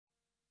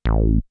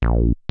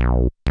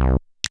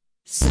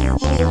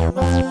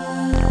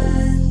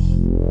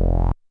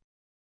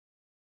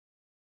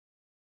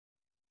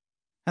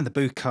And the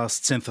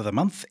BOOcast synth of the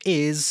month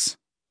is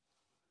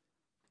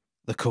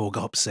the Korg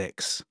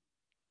Opsix.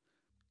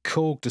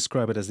 Korg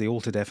describe it as the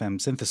altered FM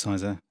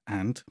synthesizer,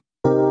 and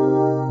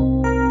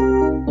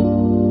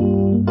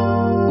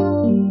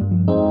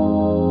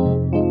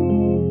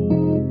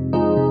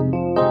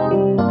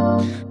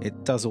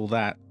it does all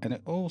that, and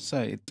it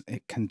also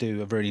it can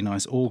do a really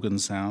nice organ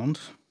sound.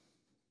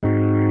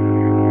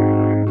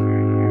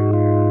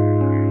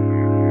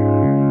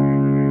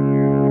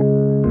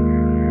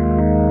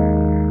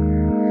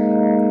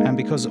 And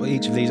because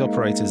each of these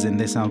operators in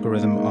this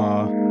algorithm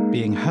are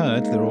being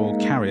heard, they're all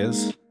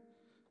carriers,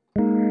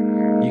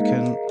 you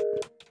can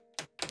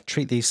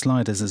treat these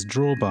sliders as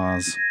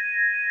drawbars.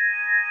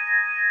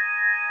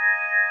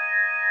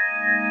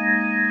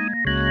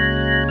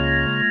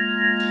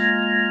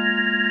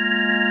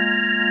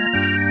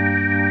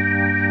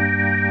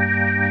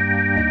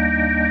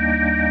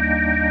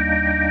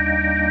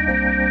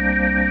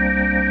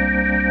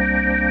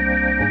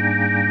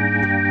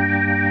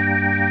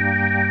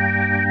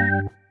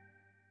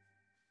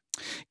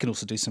 You can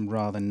also do some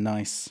rather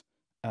nice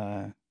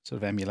sort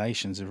of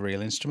emulations of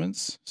real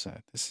instruments. So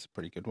this is a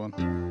pretty good one.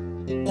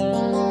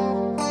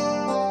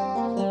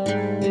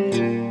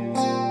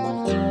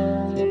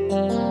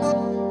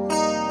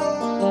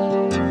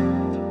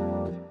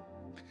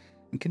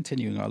 And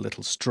continuing our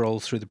little stroll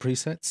through the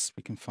presets,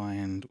 we can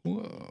find,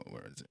 whoa,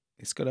 where is it?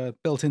 It's got a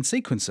built-in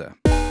sequencer.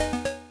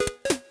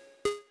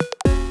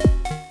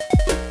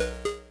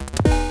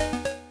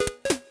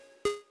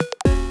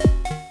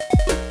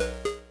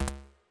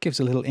 Gives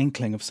a little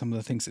inkling of some of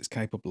the things it's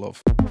capable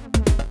of.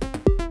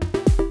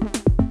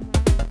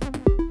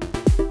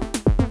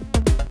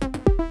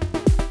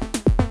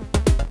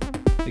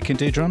 It can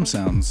do drum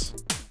sounds.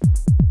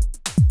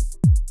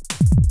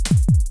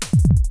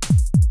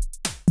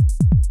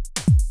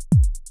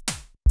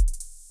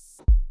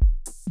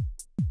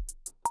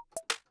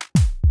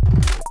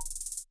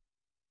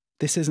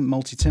 This isn't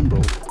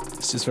multi-timbral.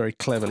 It's just very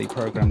cleverly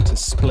programmed to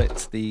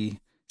split the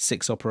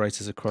 6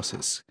 operators across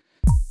its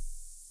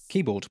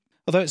keyboard.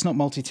 Although it's not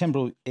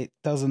multi-timbral, it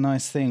does a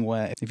nice thing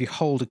where if you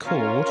hold a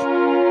chord,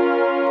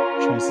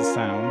 change the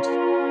sound,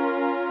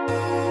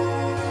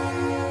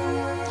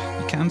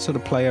 you can sort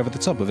of play over the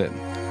top of it.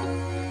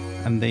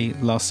 And the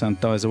last sound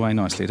dies away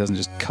nicely. It doesn't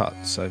just cut,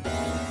 so it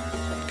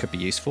could be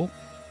useful.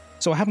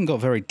 So I haven't got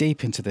very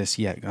deep into this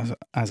yet.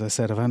 As I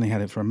said, I've only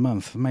had it for a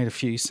month. I've made a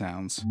few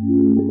sounds.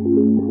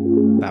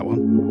 That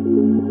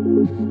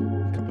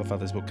one. A couple of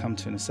others we'll come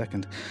to in a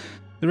second.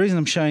 The reason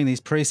I'm showing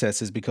these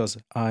presets is because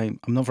I'm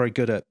not very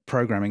good at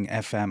programming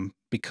FM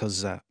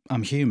because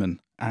I'm human,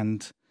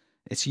 and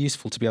it's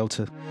useful to be able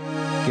to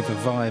give a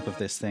vibe of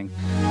this thing.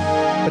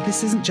 But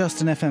this isn't just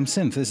an FM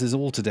synth, this is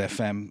altered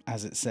FM,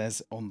 as it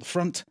says on the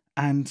front,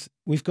 and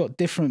we've got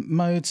different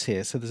modes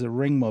here. So there's a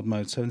ring mod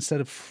mode, so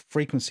instead of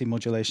frequency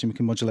modulation, we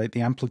can modulate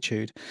the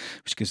amplitude,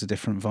 which gives a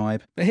different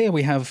vibe. But here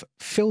we have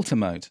filter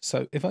mode.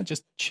 So if I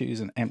just choose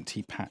an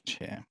empty patch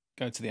here,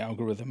 go to the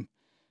algorithm,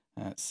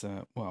 that's,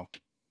 well,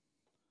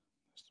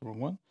 that's the wrong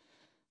one.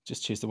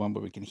 Just choose the one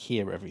where we can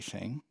hear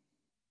everything.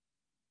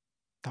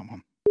 That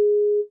one.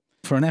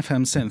 For an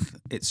FM synth,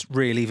 it's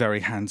really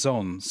very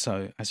hands-on.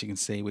 So as you can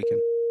see, we can...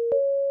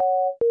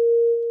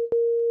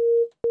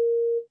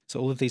 So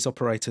all of these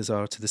operators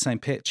are to the same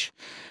pitch,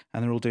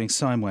 and they're all doing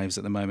sine waves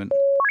at the moment.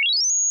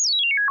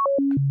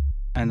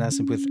 And as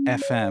with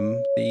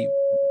FM, the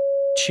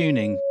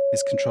tuning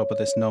is controlled by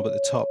this knob at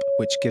the top,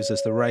 which gives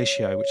us the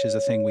ratio, which is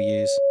a thing we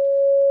use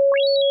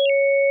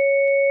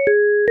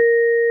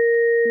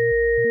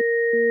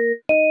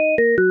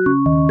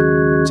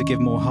to give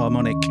more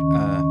harmonic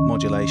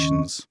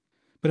modulations.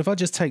 But if I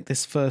just take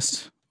this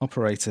first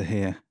operator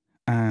here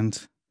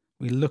and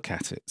we look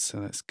at it, so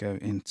let's go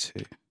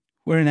into...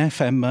 We're in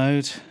FM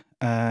mode,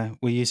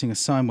 we're using a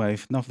sine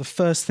wave. Now the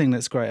first thing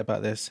that's great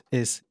about this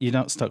is you're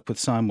not stuck with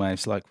sine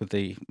waves like with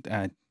the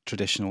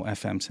traditional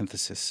FM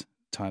synthesis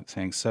type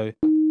thing. So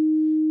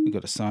we've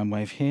got a sine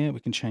wave here, we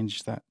can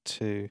change that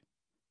to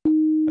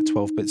a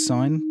 12-bit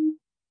sine.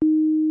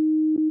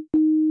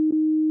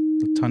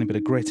 A tiny bit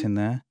of grit in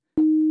there.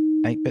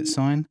 8-bit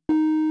sine,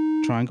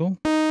 triangle,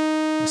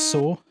 a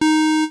saw,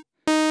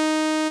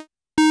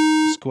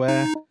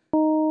 square,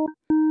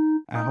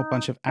 a whole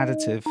bunch of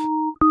additive.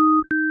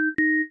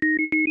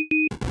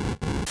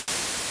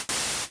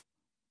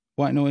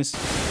 White noise,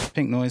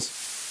 pink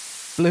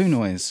noise, blue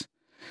noise.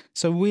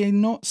 So we're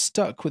not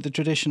stuck with the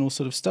traditional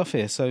sort of stuff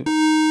here. So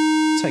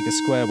take a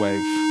square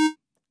wave.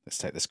 Let's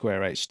take the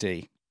square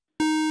HD.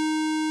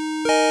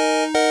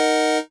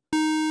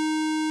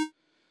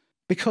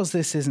 Because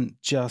this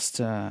isn't just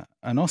an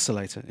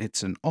oscillator,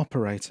 it's an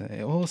operator.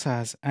 It also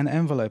has an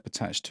envelope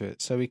attached to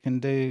it. So we can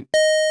do...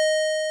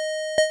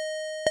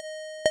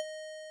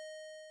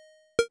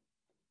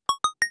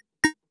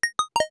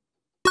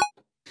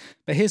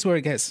 But here's where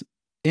it gets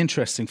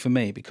interesting for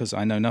me, because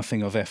I know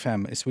nothing of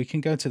FM, is we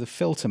can go to the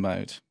filter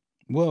mode.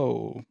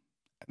 Whoa.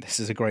 This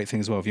is a great thing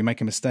as well. If you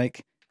make a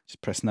mistake,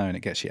 just press no and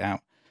it gets you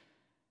out.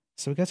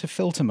 So we go to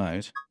filter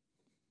mode.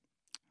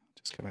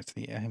 Just go back to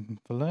the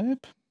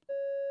envelope.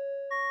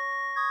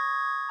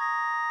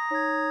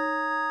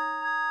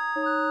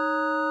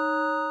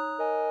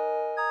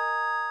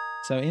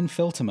 So in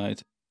filter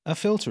mode, a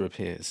filter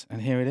appears,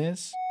 and here it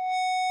is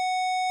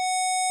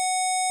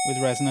with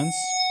resonance.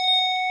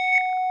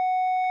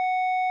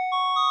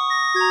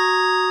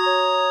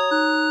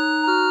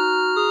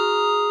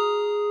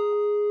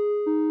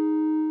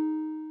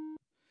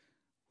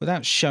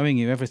 Without showing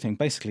you everything,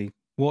 basically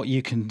what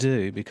you can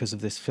do because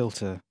of this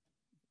filter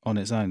on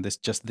its own,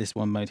 just this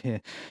one mode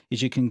here,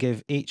 is you can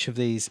give each of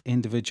these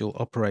individual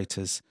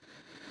operators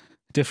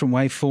different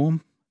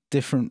waveform,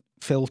 different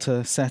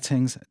filter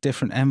settings,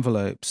 different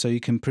envelope, so you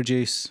could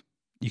produce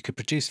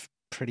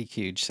pretty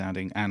huge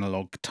sounding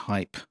analog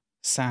type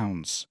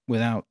sounds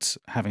without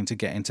having to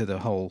get into the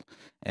whole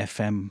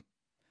FM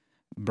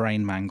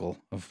brain mangle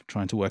of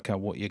trying to work out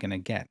what you're going to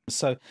get.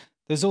 So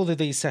there's all of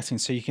these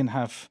settings, so you can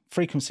have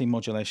frequency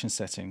modulation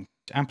setting,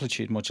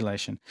 amplitude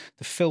modulation,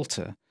 the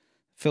filter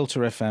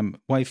FM,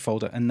 wave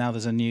folder, and now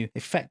there's a new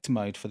effect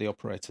mode for the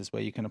operators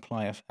where you can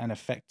apply an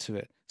effect to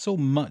it. It's all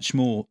much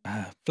more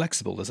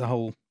flexible. There's a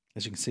whole,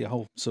 as you can see, a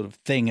whole sort of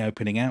thing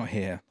opening out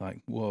here.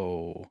 Like,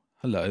 whoa,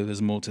 hello,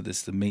 there's more to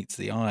this than meets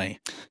the eye.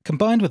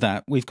 Combined with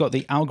that, we've got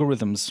the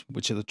algorithms,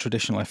 which are the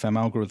traditional FM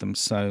algorithms.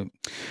 So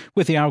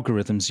with the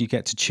algorithms, you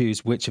get to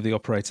choose which of the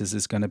operators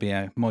is going to be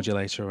a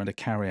modulator and a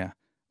carrier,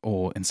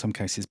 or in some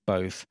cases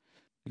both.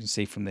 You can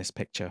see from this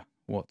picture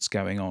what's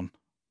going on.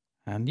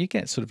 And you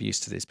get sort of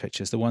used to these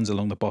pictures. The ones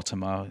along the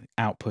bottom are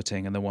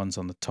outputting and the ones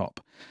on the top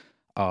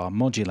are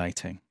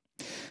modulating.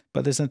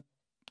 But there's a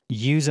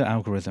user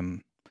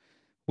algorithm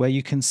where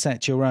you can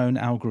set your own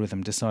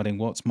algorithm, deciding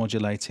what's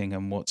modulating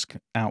and what's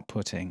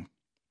outputting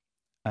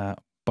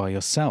by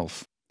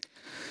yourself.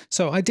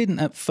 So I didn't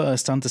at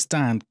first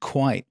understand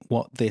quite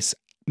what this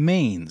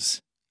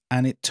means.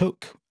 And it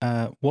took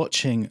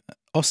watching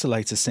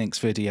Oscillator Sync's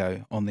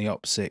video on the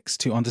Opsix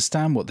to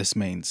understand what this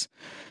means.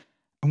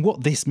 And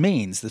what this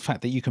means, the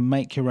fact that you can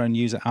make your own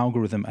user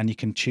algorithm and you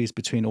can choose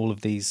between all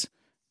of these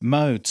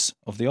modes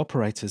of the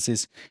operators,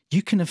 is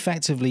you can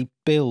effectively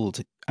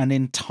build an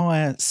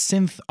entire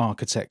synth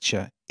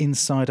architecture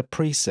inside a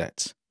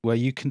preset where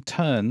you can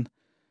turn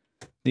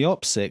the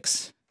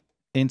Opsix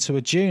into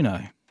a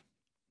Juno.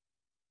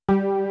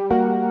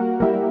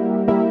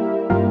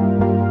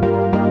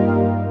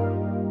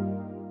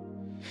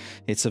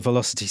 It's a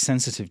velocity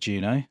sensitive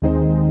Juno.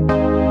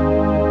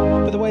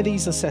 But the way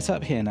these are set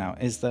up here now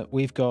is that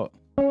we've got,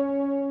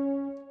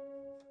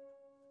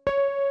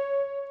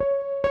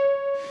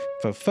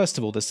 first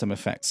of all, there's some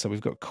effects. So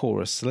we've got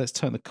chorus. So let's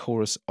turn the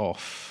chorus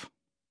off.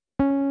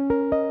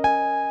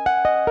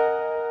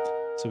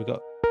 So we've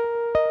got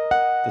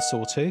the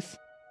sawtooth,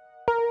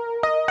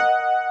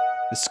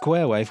 the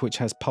square wave, which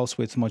has pulse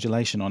width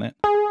modulation on it,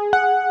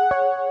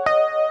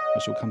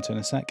 which we'll come to in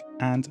a sec,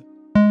 and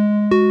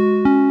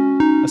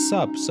a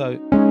sub. So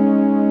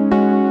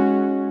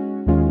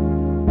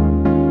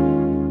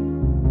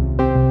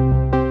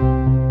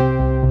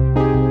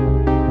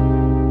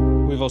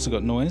we've also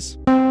got noise.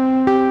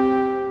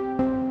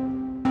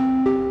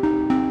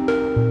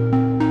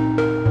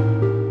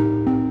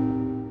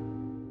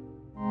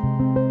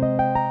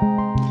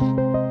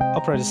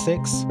 Operator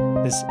 6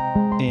 is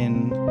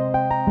in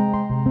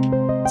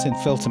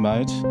synth filter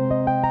mode.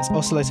 Its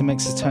oscillator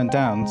mix is turned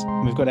down,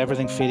 and we've got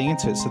everything feeding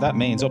into it, so that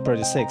means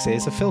operator 6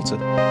 is a filter.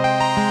 We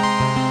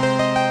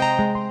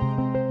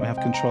have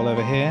control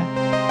over here.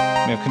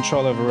 We have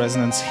control over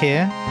resonance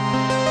here.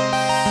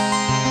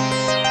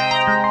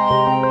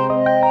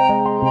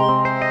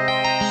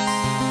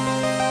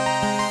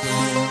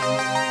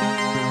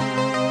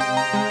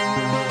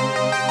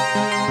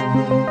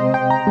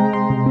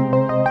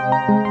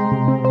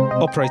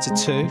 Operator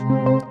 2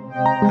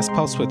 has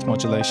pulse width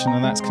modulation,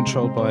 and that's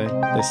controlled by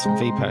this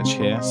V patch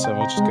here, so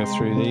we'll just go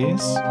through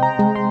these.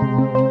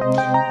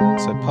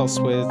 So pulse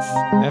width,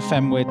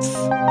 FM width,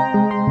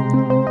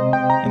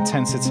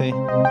 intensity.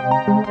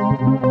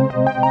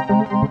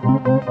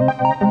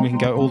 We can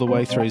go all the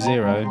way through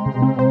 0.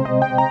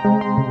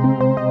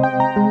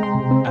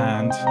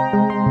 And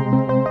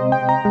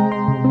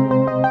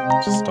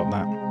just stop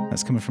that.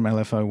 That's coming from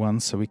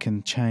LFO1, so we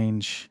can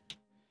change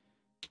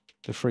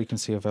the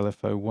frequency of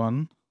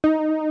LFO1.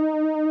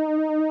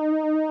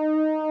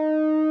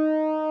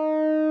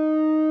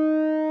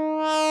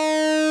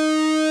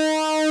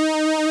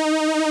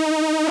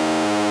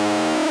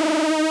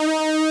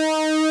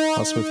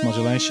 Pulse width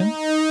modulation.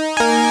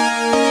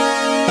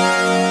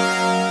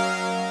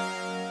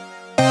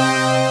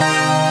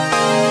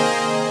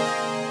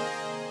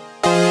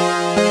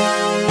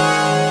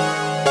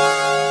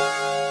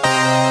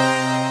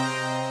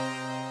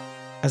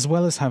 As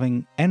well as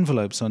having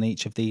envelopes on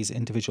each of these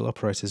individual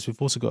operators,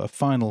 we've also got a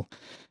final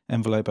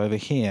envelope over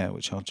here,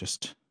 which I'll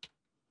just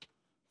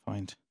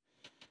find.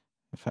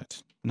 In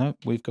fact, no,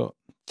 we've got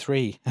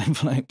 3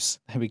 envelopes.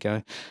 There we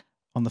go,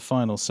 on the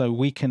final. So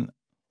we can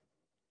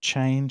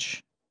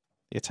change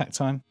the attack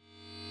time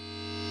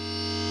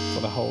for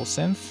the whole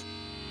synth.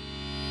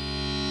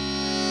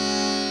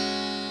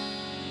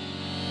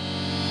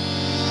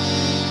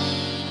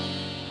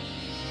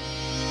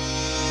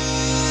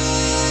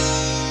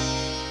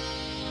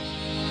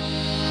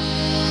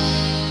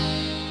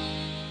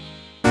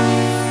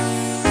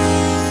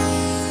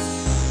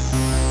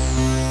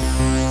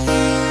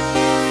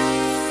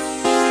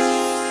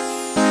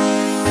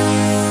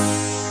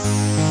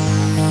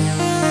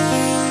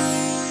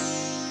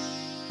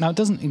 Now, it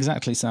doesn't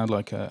exactly sound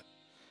like a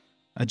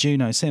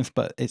Juno synth,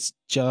 but it's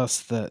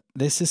just that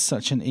this is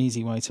such an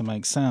easy way to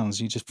make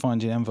sounds. You just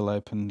find your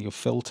envelope and your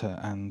filter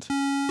and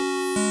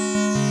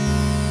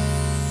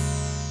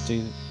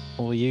do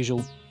all the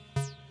usual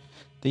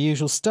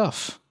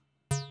stuff.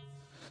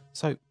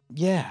 So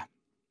yeah,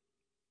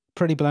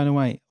 pretty blown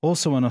away.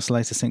 Also on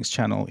Oscillator Sync's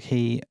channel,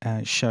 he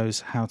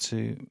shows how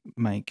to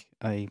make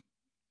a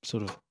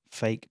sort of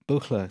fake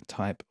buchla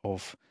type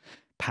of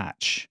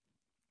patch,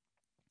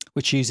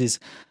 which uses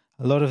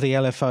a lot of the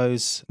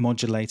LFOs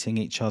modulating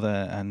each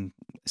other, and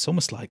it's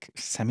almost like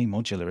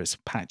semi-modular. It's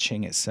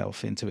patching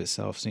itself into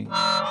itself. So it's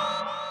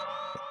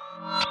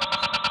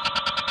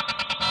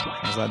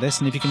like this,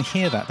 and if you can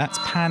hear that, that's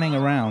panning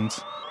around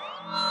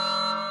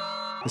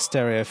the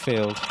stereo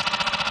field.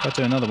 If I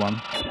do another one.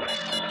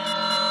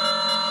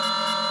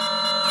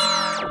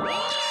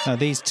 Now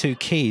these two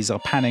keys are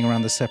panning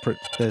around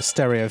the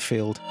stereo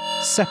field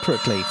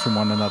separately from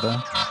one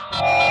another.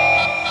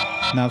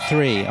 Now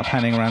three are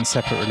panning around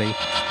separately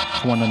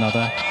from one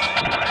another.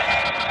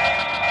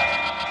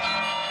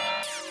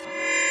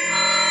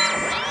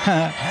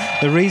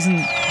 The reason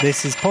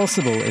this is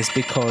possible is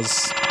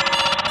because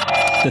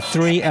the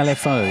three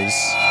LFOs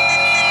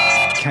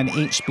can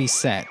each be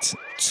set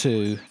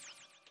to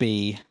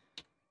be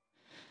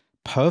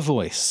per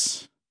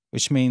voice,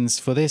 which means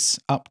for this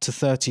up to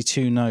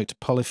 32 note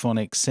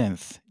polyphonic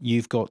synth,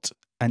 you've got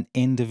an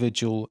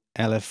individual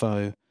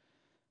LFO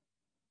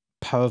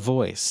per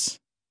voice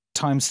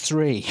times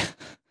 3.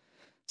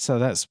 So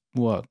that's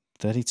what,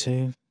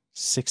 32,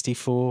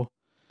 64,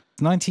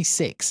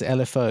 96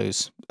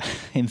 LFOs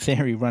in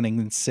theory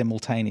running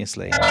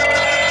simultaneously.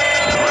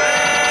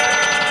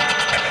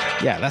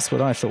 Yeah, that's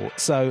what I thought.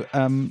 So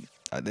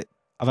I've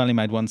only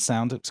made one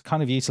sound. It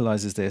kind of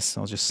utilizes this.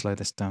 I'll just slow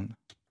this down.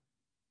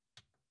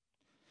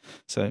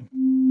 So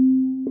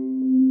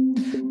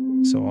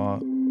our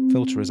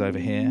filter is over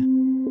here.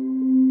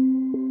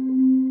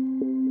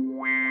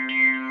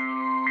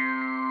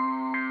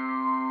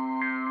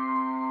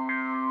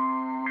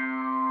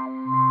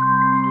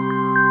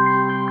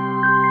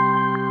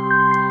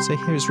 So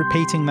here it's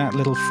repeating that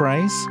little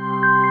phrase.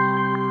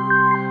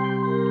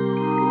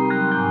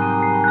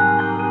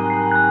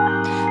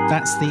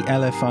 That's the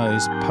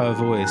LFOs per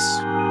voice,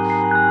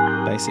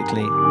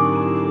 basically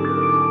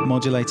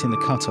modulating the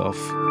cutoff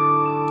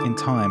in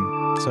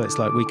time. So it's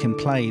like we can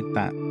play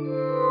that.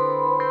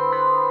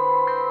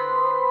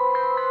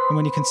 And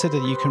when you consider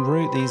that you can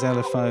route these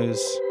LFOs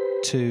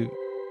to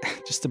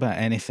just about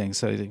anything,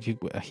 so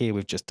here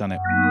we've just done it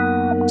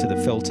to the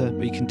filter,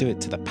 but you can do it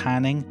to the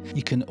panning.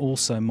 You can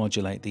also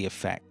modulate the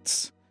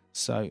effects.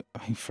 So,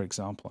 I mean, for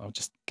example, I'll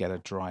just get a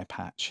dry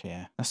patch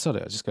here. I'll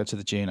just go to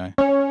the Juno.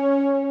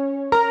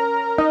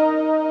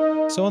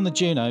 So on the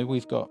Juno,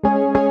 we've got...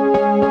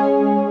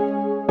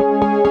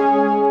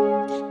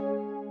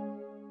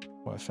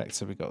 What effects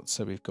have we got?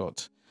 So we've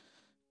got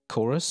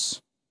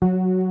chorus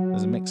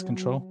as a mix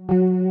control,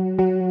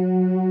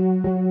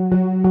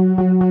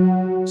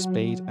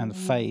 speed and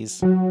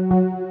phase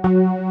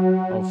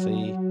of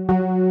the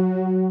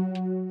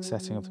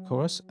setting of the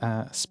chorus,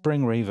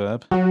 spring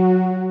reverb,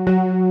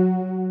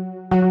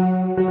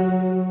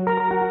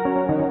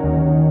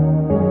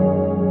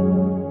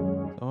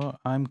 so what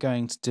I'm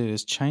going to do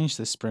is change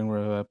the spring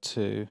reverb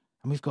to,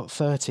 and we've got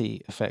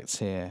 30 effects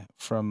here,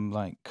 from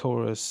like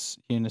chorus,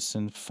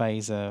 unison,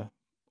 phaser,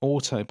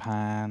 auto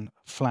pan,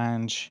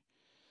 flange,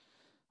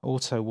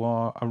 auto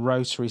wah, a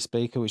rotary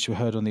speaker, which we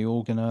heard on the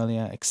organ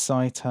earlier,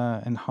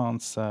 exciter,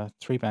 enhancer,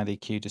 3-band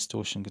EQ,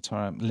 distortion,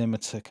 guitar amp,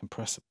 limiter,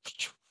 compressor,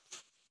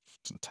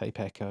 tape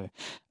echo.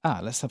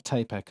 Let's have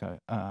tape echo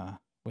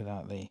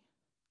without the...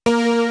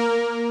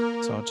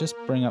 So I'll just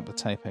bring up the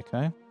tape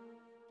echo.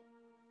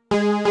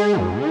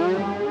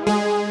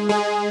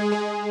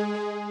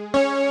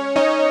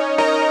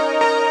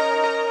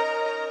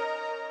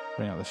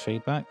 Bring up the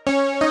feedback.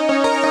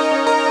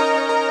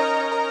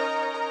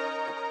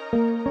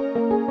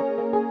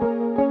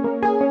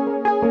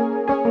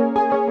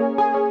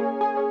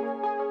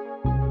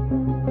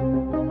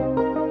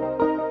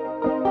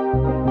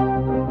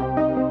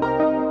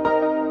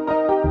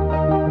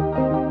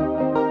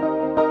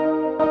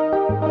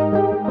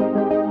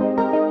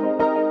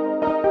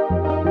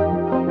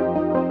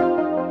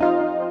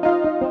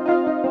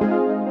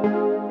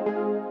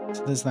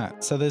 There's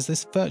that. So there's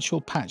this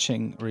virtual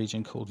patching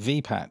region called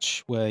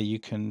VPatch, where you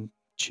can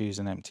choose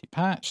an empty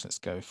patch. Let's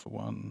go for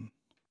one.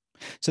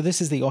 So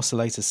this is the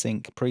Oscillator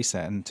Sync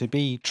preset, and to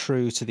be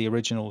true to the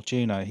original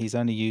Juno, he's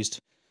only used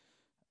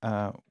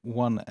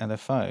one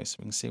LFO. So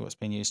we can see what's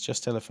been used,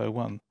 just LFO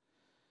 1.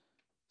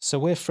 So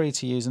we're free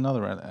to use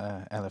another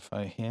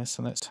LFO here.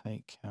 So let's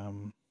take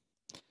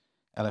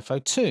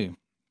LFO2,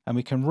 and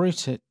we can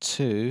route it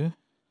to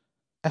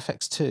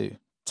FX2,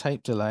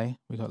 tape delay.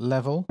 We've got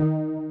level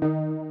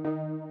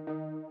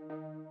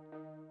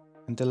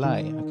and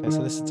delay. Okay,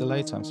 so this is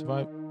delay time. So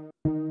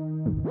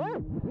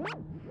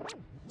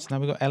now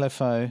we've got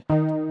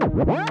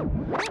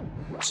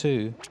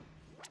LFO2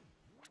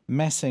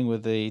 messing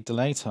with the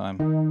delay time.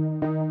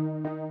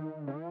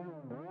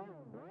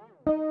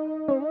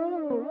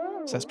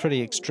 So that's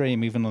pretty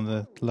extreme, even on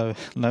the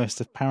lowest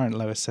apparent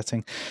lowest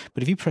setting.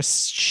 But if you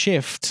press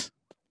Shift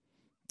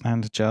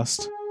and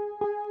adjust,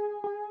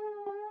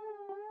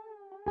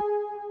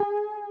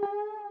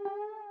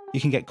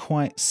 you can get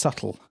quite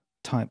subtle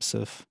types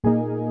of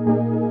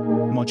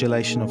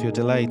modulation of your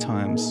delay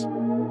times.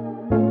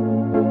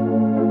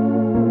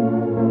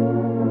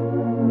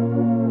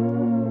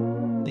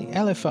 The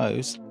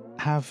LFOs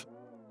have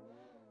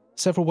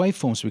several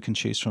waveforms we can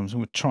choose from. So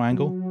with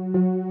triangle,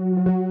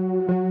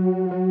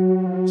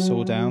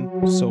 saw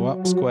down, saw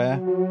up, square,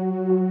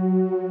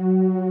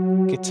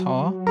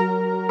 guitar,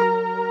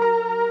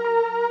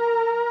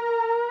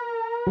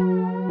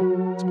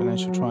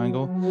 exponential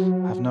triangle.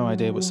 I have no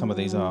idea what some of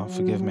these are,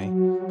 forgive me.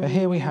 But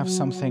here we have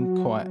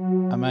something quite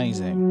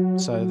amazing.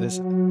 So there's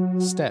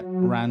step,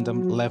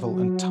 random, level,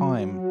 and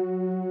time.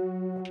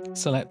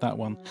 Select that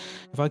one.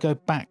 If I go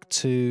back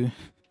to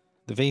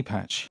the V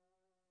patch,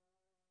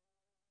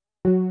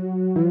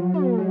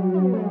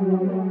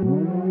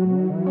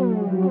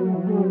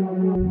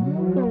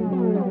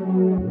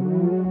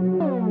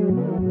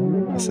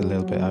 that's a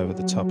little bit over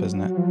the top,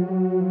 isn't it?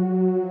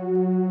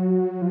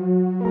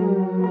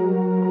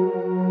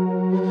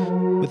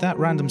 With that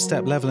random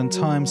step, level and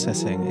time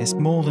setting, it's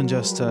more than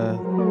just a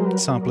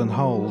sample and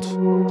hold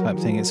type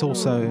thing. It's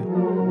also,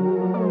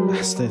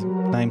 as the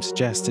name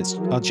suggests, it's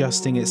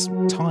adjusting its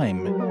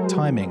timing.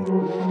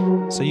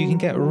 So you can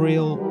get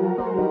real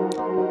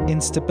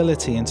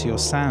instability into your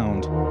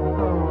sound.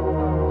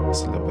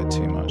 It's a little bit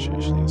too much,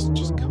 actually. Let's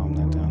just calm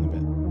that down a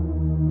bit.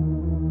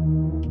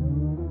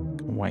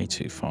 Gone way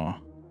too far.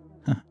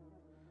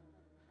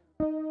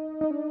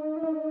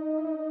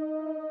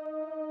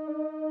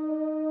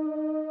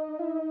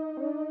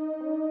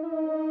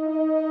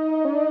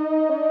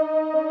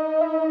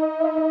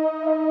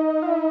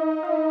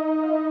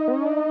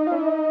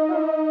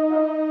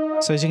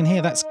 So as you can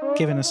hear, that's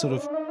giving a sort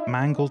of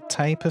mangled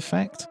tape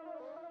effect.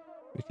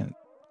 We can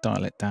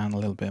dial it down a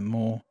little bit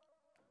more.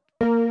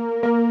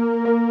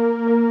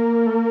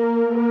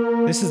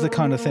 This is the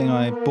kind of thing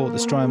I bought the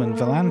Strymon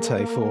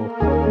Volante for,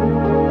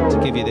 to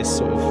give you this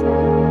sort of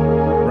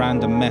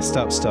random messed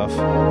up stuff.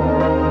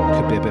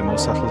 It could be a bit more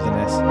subtle than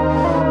this.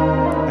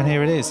 And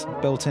here it is,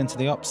 built into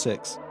the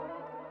Opsix.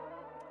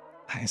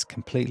 That is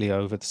completely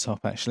over the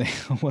top, actually.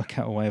 I'll work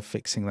out a way of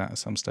fixing that at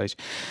some stage.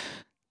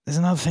 There's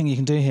another thing you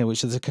can do here,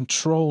 which is a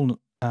control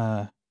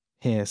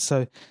here.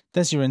 So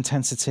there's your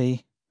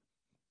intensity.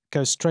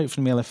 Goes straight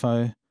from the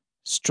LFO,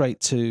 straight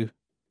to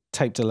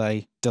tape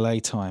delay, delay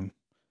time.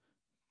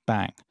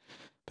 Bang.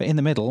 But in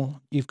the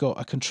middle, you've got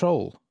a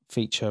control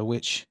feature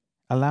which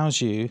allows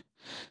you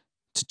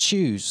to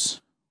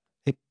choose.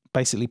 It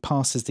basically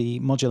passes the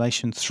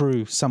modulation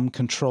through some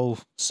control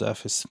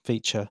surface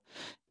feature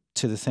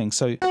to the thing.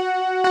 So you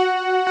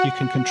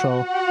can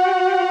control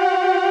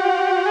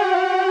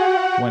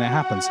when it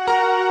happens.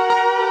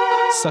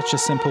 Such a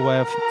simple way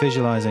of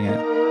visualizing it.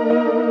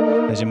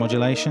 There's your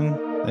modulation,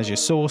 there's your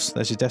source,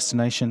 there's your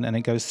destination, and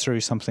it goes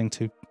through something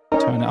to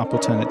turn it up or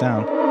turn it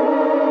down.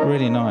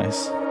 Really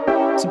nice.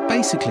 So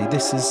basically,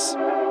 this is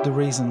the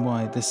reason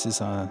why this is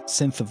our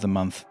synth of the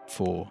month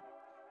for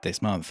this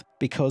month,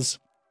 because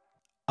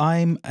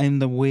I'm in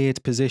the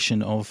weird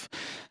position of,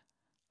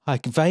 I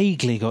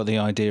vaguely got the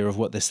idea of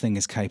what this thing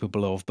is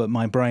capable of, but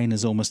my brain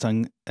is almost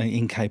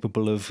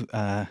incapable of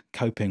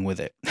coping with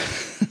it.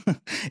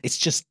 It's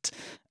just,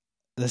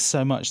 there's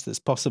so much that's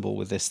possible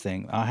with this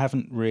thing. I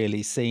haven't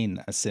really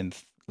seen a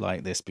synth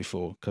like this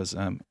before because,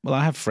 well,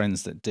 I have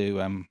friends that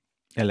do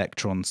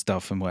electron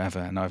stuff and whatever,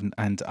 and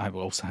I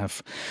also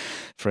have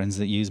friends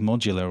that use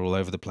modular all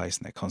over the place,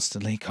 and they're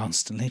constantly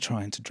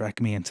trying to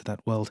drag me into that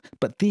world.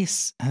 But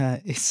this,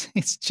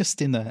 it's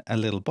just in a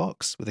little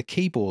box with a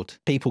keyboard.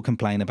 People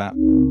complain about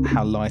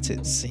how light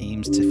it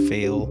seems to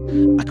feel.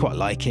 I quite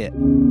like it.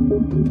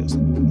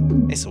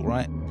 It's all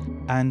right.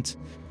 And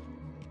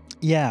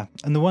yeah,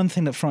 and the one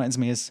thing that frightens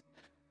me is,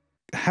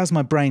 how's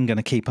my brain going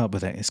to keep up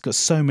with it? It's got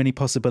so many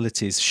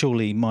possibilities.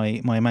 Surely my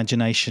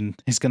imagination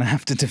is going to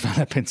have to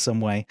develop in some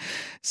way.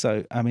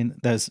 So, I mean,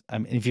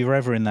 if you're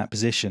ever in that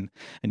position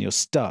and you're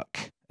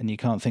stuck and you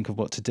can't think of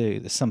what to do,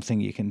 there's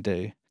something you can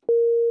do.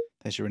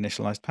 There's your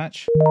initialized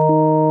patch.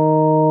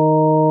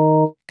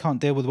 Can't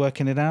deal with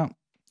working it out?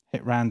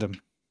 Hit random.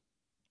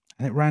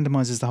 And it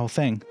randomizes the whole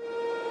thing.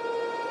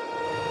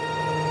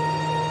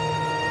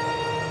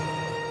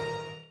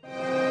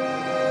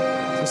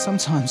 So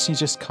sometimes you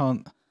just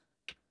can't,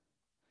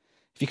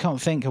 if you can't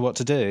think of what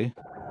to do,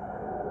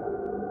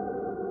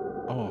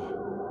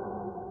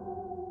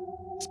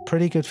 it's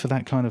pretty good for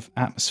that kind of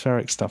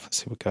atmospheric stuff. Let's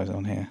see what goes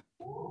on here.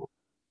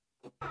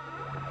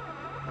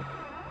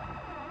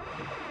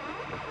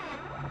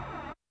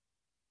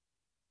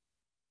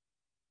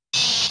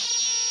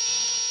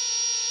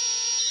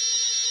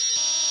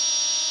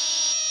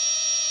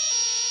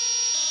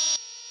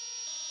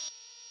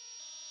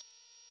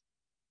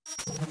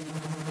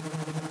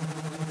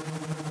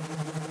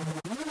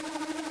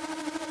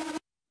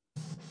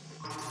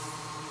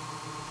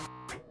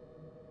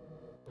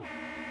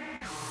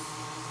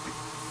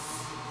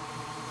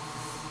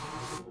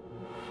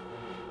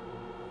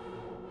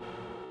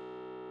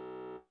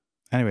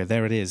 Anyway,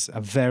 there it is.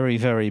 A very,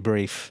 very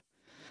brief,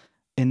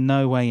 in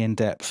no way in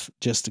depth,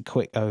 just a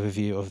quick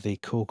overview of the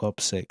Korg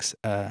Opsix.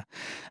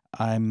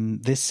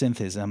 This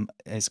synth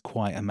is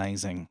quite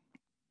amazing.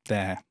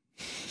 There.